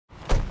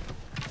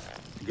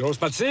Grosse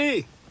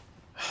partie?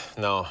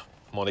 Non,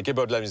 mon équipe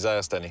a de la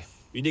misère cette année.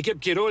 Une équipe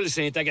qui roule,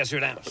 c'est un tag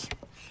assurance.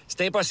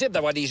 C'est impossible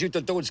d'avoir des jeux tout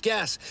le tour du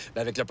casse.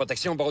 Mais avec la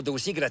protection bord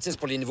dossier gratis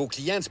pour les nouveaux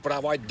clients, tu pourrais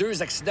avoir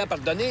 2 accidents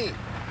pardonnés.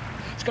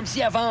 C'est comme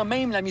si avant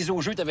même la mise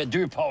au jeu, tu avais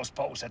 2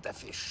 passe-passe à ta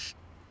fiche.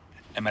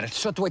 Aimerais-tu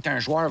ça, toi, être un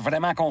joueur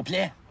vraiment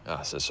complet?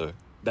 Ah, c'est sûr.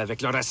 Ben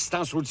avec leur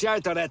assistance routière,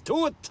 t'aurais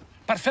tout.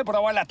 Parfait pour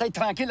avoir la tête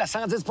tranquille à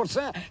 110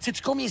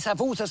 Sais-tu combien ça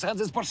vaut, ça,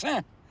 110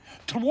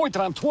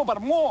 3,33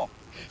 par mois.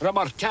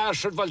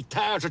 Remorquage,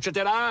 survoltage,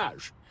 etc.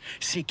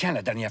 C'est quand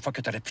la dernière fois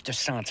que t'aurais pu te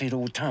sentir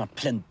autant en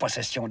pleine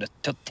possession de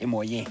tous tes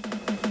moyens?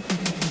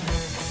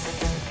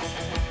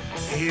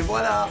 Et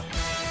voilà!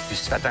 Puis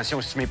si tu fais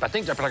attention si tu mets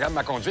patins, que le programme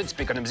Ma Conduite, tu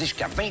peux économiser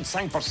jusqu'à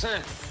 25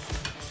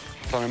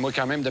 Promets-moi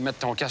quand même de mettre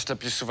ton casque le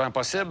plus souvent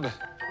possible.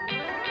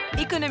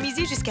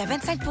 Économisez jusqu'à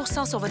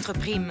 25 sur votre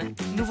prime.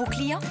 Nouveaux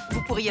clients,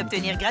 vous pourriez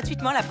obtenir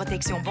gratuitement la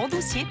protection bon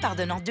dossier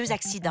pardonnant 2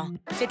 accidents.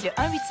 Faites le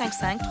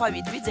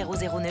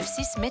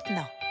 1-855-388-0096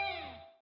 maintenant.